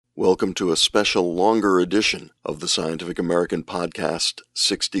Welcome to a special longer edition of the Scientific American podcast,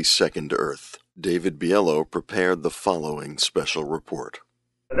 60 Second Earth. David Biello prepared the following special report.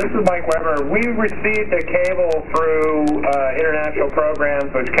 This is Mike Weber. We received a cable through international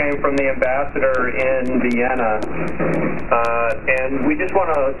programs which came from the ambassador in Vienna. And we just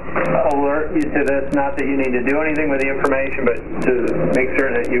want to alert you to this, not that you need to do anything with the information, but to make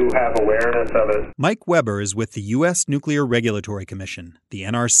sure that you have awareness of it. Mike Weber is with the U.S. Nuclear Regulatory Commission, the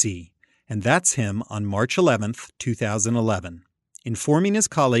NRC, and that's him on March 11th, 2011. Informing his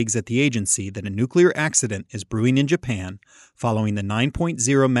colleagues at the agency that a nuclear accident is brewing in Japan following the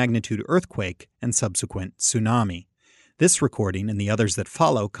 9.0 magnitude earthquake and subsequent tsunami. This recording and the others that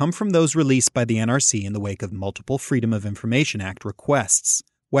follow come from those released by the NRC in the wake of multiple Freedom of Information Act requests.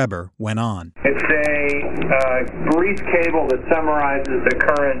 Weber went on. It's a brief cable that summarizes the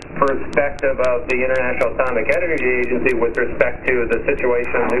current perspective of the International Atomic Energy Agency with respect to the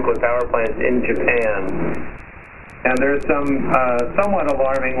situation of nuclear power plants in Japan. And there's some somewhat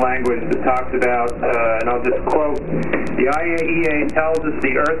alarming language that talks about, and I'll just quote, the IAEA tells us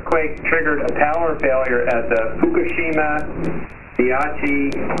the earthquake triggered a power failure at the Fukushima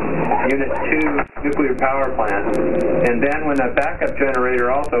Daiichi Unit 2 nuclear power plant. And then when the backup generator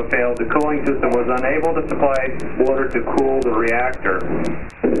also failed, the cooling system was unable to supply water to cool the reactor.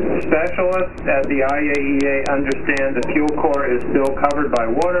 Specialists at the IAEA understand the fuel core is still covered by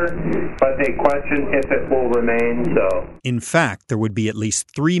water, but they question if it will remain so. In fact, there would be at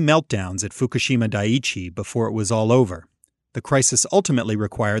least 3 meltdowns at Fukushima Daiichi before it was all over. The crisis ultimately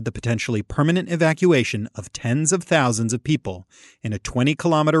required the potentially permanent evacuation of tens of thousands of people in a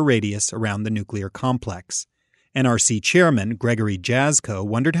 20-kilometer radius around the nuclear complex. NRC Chairman Gregory Jaczko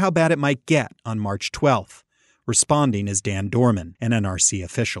wondered how bad it might get on March 12th. Responding is Dan Dorman, an NRC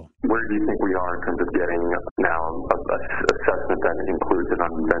official. Where do you think we are in terms of getting now an assessment that includes an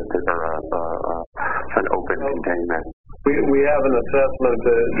unvented or an open containment? We have an assessment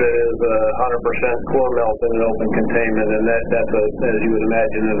that is 100% core melt in an open containment, and that's as you would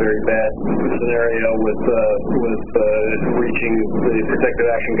imagine, a very bad scenario with reaching the protective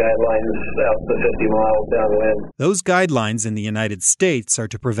action guidelines out to 50 miles downwind. Those guidelines in the United States are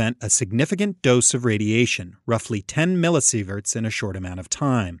to prevent a significant dose of radiation, roughly 10 millisieverts in a short amount of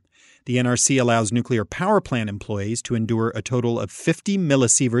time. The NRC allows nuclear power plant employees to endure a total of 50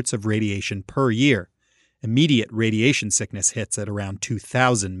 millisieverts of radiation per year. Immediate radiation sickness hits at around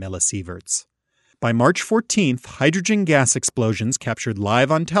 2,000 millisieverts. By March 14th, hydrogen gas explosions captured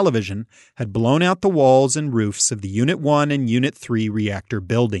live on television had blown out the walls and roofs of the Unit 1 and Unit 3 reactor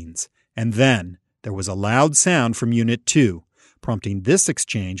buildings. And then there was a loud sound from Unit 2, prompting this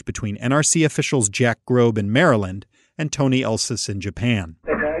exchange between NRC officials Jack Grobe in Maryland and Tony Ulsis in Japan.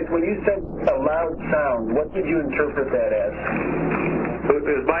 Hey guys, when you said a loud sound, what did you interpret that as?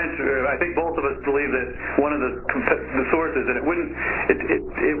 I think both of us believe that one of the sources, and it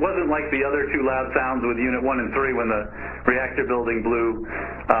wasn't like the other two loud sounds with Unit 1 and 3 when the reactor building blew.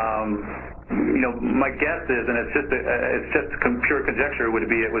 My guess is, and it's just pure conjecture,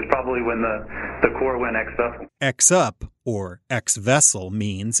 it was probably when the core went X up. X up, or X vessel,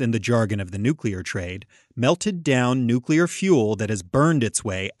 means, in the jargon of the nuclear trade, melted down nuclear fuel that has burned its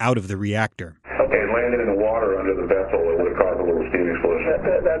way out of the reactor. Okay, it landed in the water under the vessel. It would have caused a little steam explosion.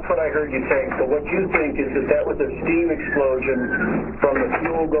 That's what I heard you saying. So what you think is that was a steam explosion from the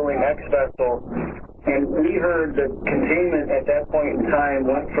fuel going X vessel. And we heard the containment at that point in time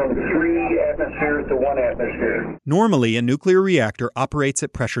went from 3 atmospheres to 1 atmosphere. Normally, a nuclear reactor operates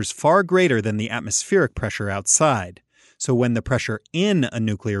at pressures far greater than the atmospheric pressure outside. So when the pressure in a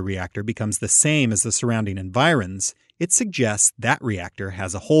nuclear reactor becomes the same as the surrounding environs, it suggests that reactor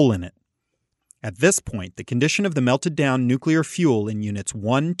has a hole in it. At this point, the condition of the melted-down nuclear fuel in Units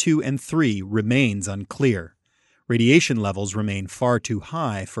 1, 2, and 3 remains unclear. Radiation levels remain far too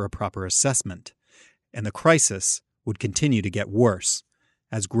high for a proper assessment. And the crisis would continue to get worse,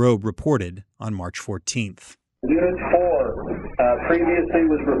 as Grobe reported on March 14th. Unit 4 previously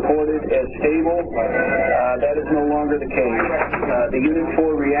was reported as stable. That is no longer the case. The Unit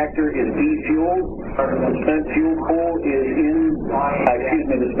 4 reactor is defueled. The spent fuel pool is in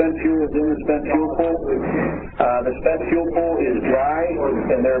the spent fuel is in the spent fuel pool. The spent fuel pool is dry,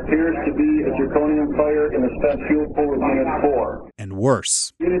 and there appears to be a zirconium fire in the spent fuel pool of Unit 4. And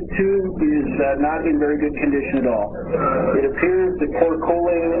worse. Unit 2 is not in very good condition at all. It appears that core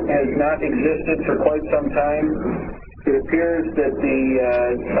cooling has not existed for quite some time. It appears that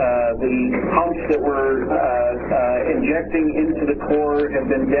the pumps that were injecting into the core have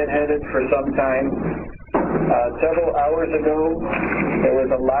been deadheaded for some time. Several hours ago, there was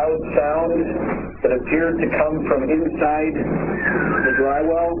a loud sound that appeared to come from inside the dry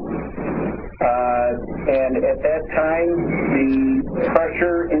well. And at that time, the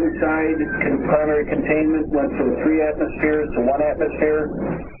pressure inside primary containment went from 3 atmospheres to 1 atmosphere,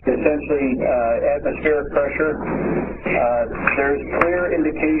 essentially atmospheric pressure. There's clear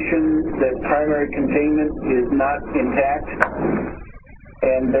indication that primary containment is not intact.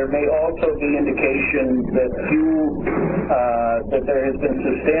 And there may also be indication that that there has been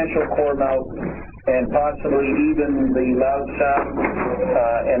substantial core melt and possibly even the loud sound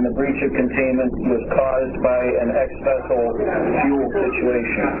and the breach of containment was caused by an ex-vessel fuel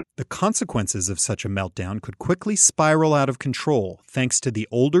situation. The consequences of such a meltdown could quickly spiral out of control thanks to the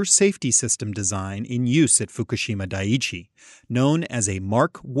older safety system design in use at Fukushima Daiichi, known as a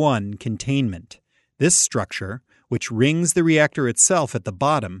Mark I containment. This structure, which rings the reactor itself at the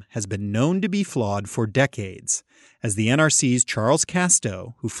bottom, has been known to be flawed for decades, as the NRC's Charles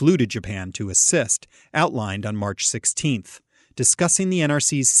Casto, who flew to Japan to assist, outlined on March 16th, discussing the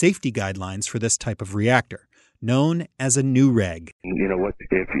NRC's safety guidelines for this type of reactor, known as a new reg. You know, what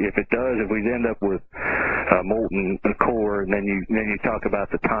if we end up with molten core, and then you talk about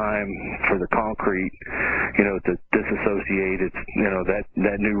the time for the concrete, you know, to disassociate. It's, you know,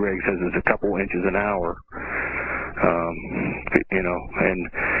 that new reg says it's a couple inches an hour. You know, and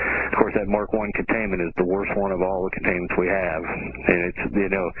of course that Mark I containment is the worst one of all the containments we have, and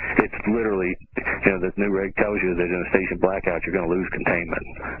it's literally, you know, this new reg tells you that in a station blackout you're going to lose containment.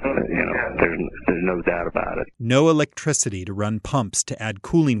 You know, there's no doubt about it. No electricity to run pumps to add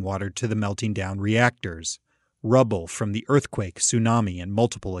cooling water to the melting down reactors. Rubble from the earthquake, tsunami, and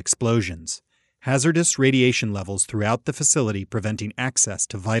multiple explosions. Hazardous radiation levels throughout the facility preventing access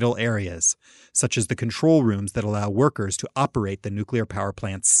to vital areas, such as the control rooms that allow workers to operate the nuclear power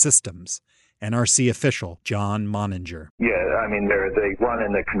plant's systems. NRC official John Moninger. Yeah, I mean, they run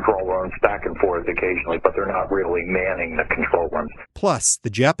in the control rooms back and forth occasionally, but they're not really manning the control rooms. Plus, the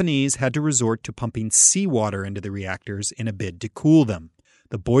Japanese had to resort to pumping seawater into the reactors in a bid to cool them.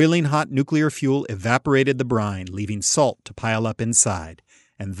 The boiling hot nuclear fuel evaporated the brine, leaving salt to pile up inside.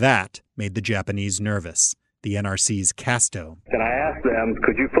 And that made the Japanese nervous, the NRC's Casto. And I asked them,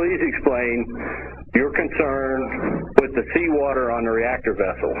 could you please explain your concern with the seawater on the reactor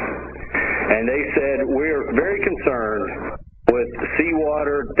vessel? And they said, we're very concerned with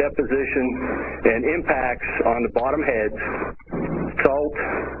seawater deposition and impacts on the bottom heads, salt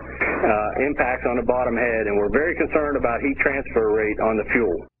impacts on the bottom head, and we're very concerned about heat transfer rate on the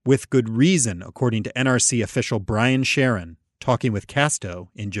fuel. With good reason, according to NRC official Brian Sharon, talking with Casto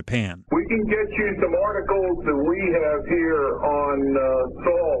in Japan. We can get you some articles that we have here on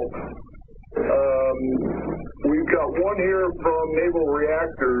salt. We've got one here from Naval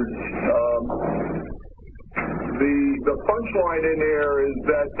Reactors. The punchline in there is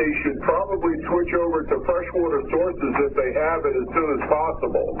that they should probably switch over to freshwater sources if they have it as soon as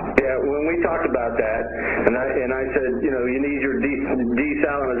possible. Yeah, when we talked about that, and I said, you know, you need your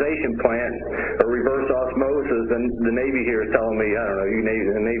desalinization plant or reverse osmosis, and the Navy here is telling me, I don't know, you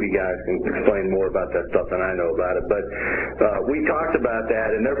Navy guys can explain more about that stuff than I know about it, but we talked about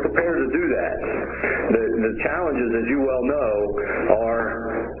that, and they're prepared to do that. The challenges, as you well know,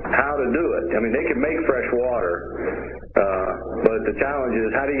 are how to do it. I mean, they can make fresh water, but the challenge is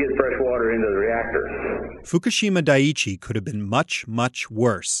how do you get fresh water into the reactors? Fukushima Daiichi could have been much, much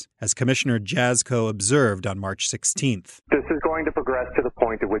worse, as Commissioner Jaczko observed on March 16th. This is going to progress to the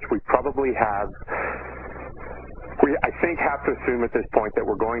point at which we probably have, I think, have to assume at this point that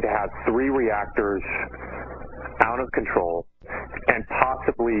we're going to have 3 reactors out of control and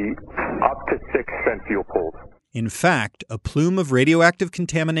possibly up to 6 spent fuel pools. In fact, a plume of radioactive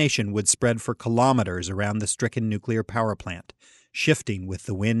contamination would spread for kilometers around the stricken nuclear power plant, shifting with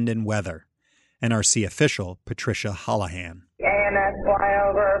the wind and weather. NRC official Patricia Holohan. AMS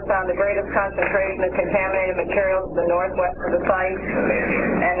flyover found the greatest concentration of contaminated materials to the northwest of the site,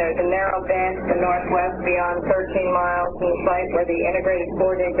 and there's a narrow band to the northwest beyond 13 miles from the site where the integrated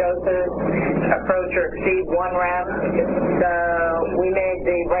 4-day doses approach or exceed 1 rep. We made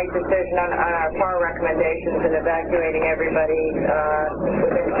the right decision on our FAR recommendations in evacuating everybody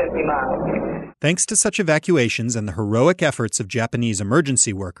within 50 miles. Thanks to such evacuations and the heroic efforts of Japanese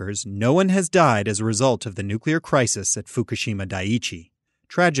emergency workers, no one has died as a result of the nuclear crisis at Fukushima Daiichi.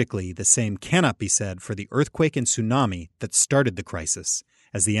 Tragically, the same cannot be said for the earthquake and tsunami that started the crisis,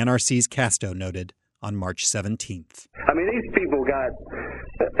 as the NRC's Casto noted on March 17th. I mean, these people got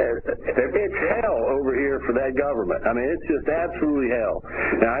It's hell over here for that government. I mean, it's just absolutely hell.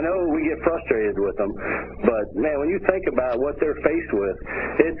 Now, I know we get frustrated with them, but, man, when you think about what they're faced with,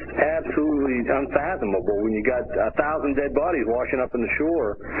 it's absolutely unfathomable when you got 1,000 dead bodies washing up in the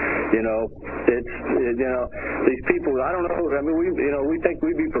shore. These people, I don't know, I mean, we think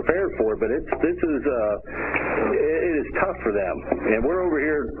we'd be prepared for it, but it is tough for them. And we're over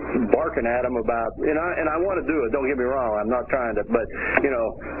here barking at them about, and I want to do it, don't get me wrong, I'm not trying to, but,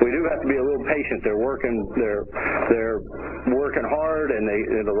 we do have to be a little patient. They're working hard, and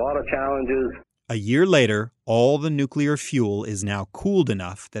there's a lot of challenges. A year later, all the nuclear fuel is now cooled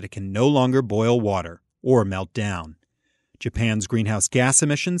enough that it can no longer boil water or melt down. Japan's greenhouse gas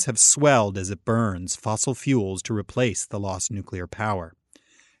emissions have swelled as it burns fossil fuels to replace the lost nuclear power.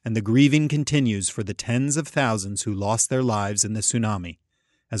 And the grieving continues for the tens of thousands who lost their lives in the tsunami,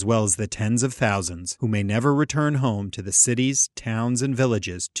 as well as the tens of thousands who may never return home to the cities, towns, and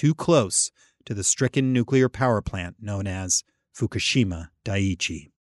villages too close to the stricken nuclear power plant known as Fukushima Daiichi.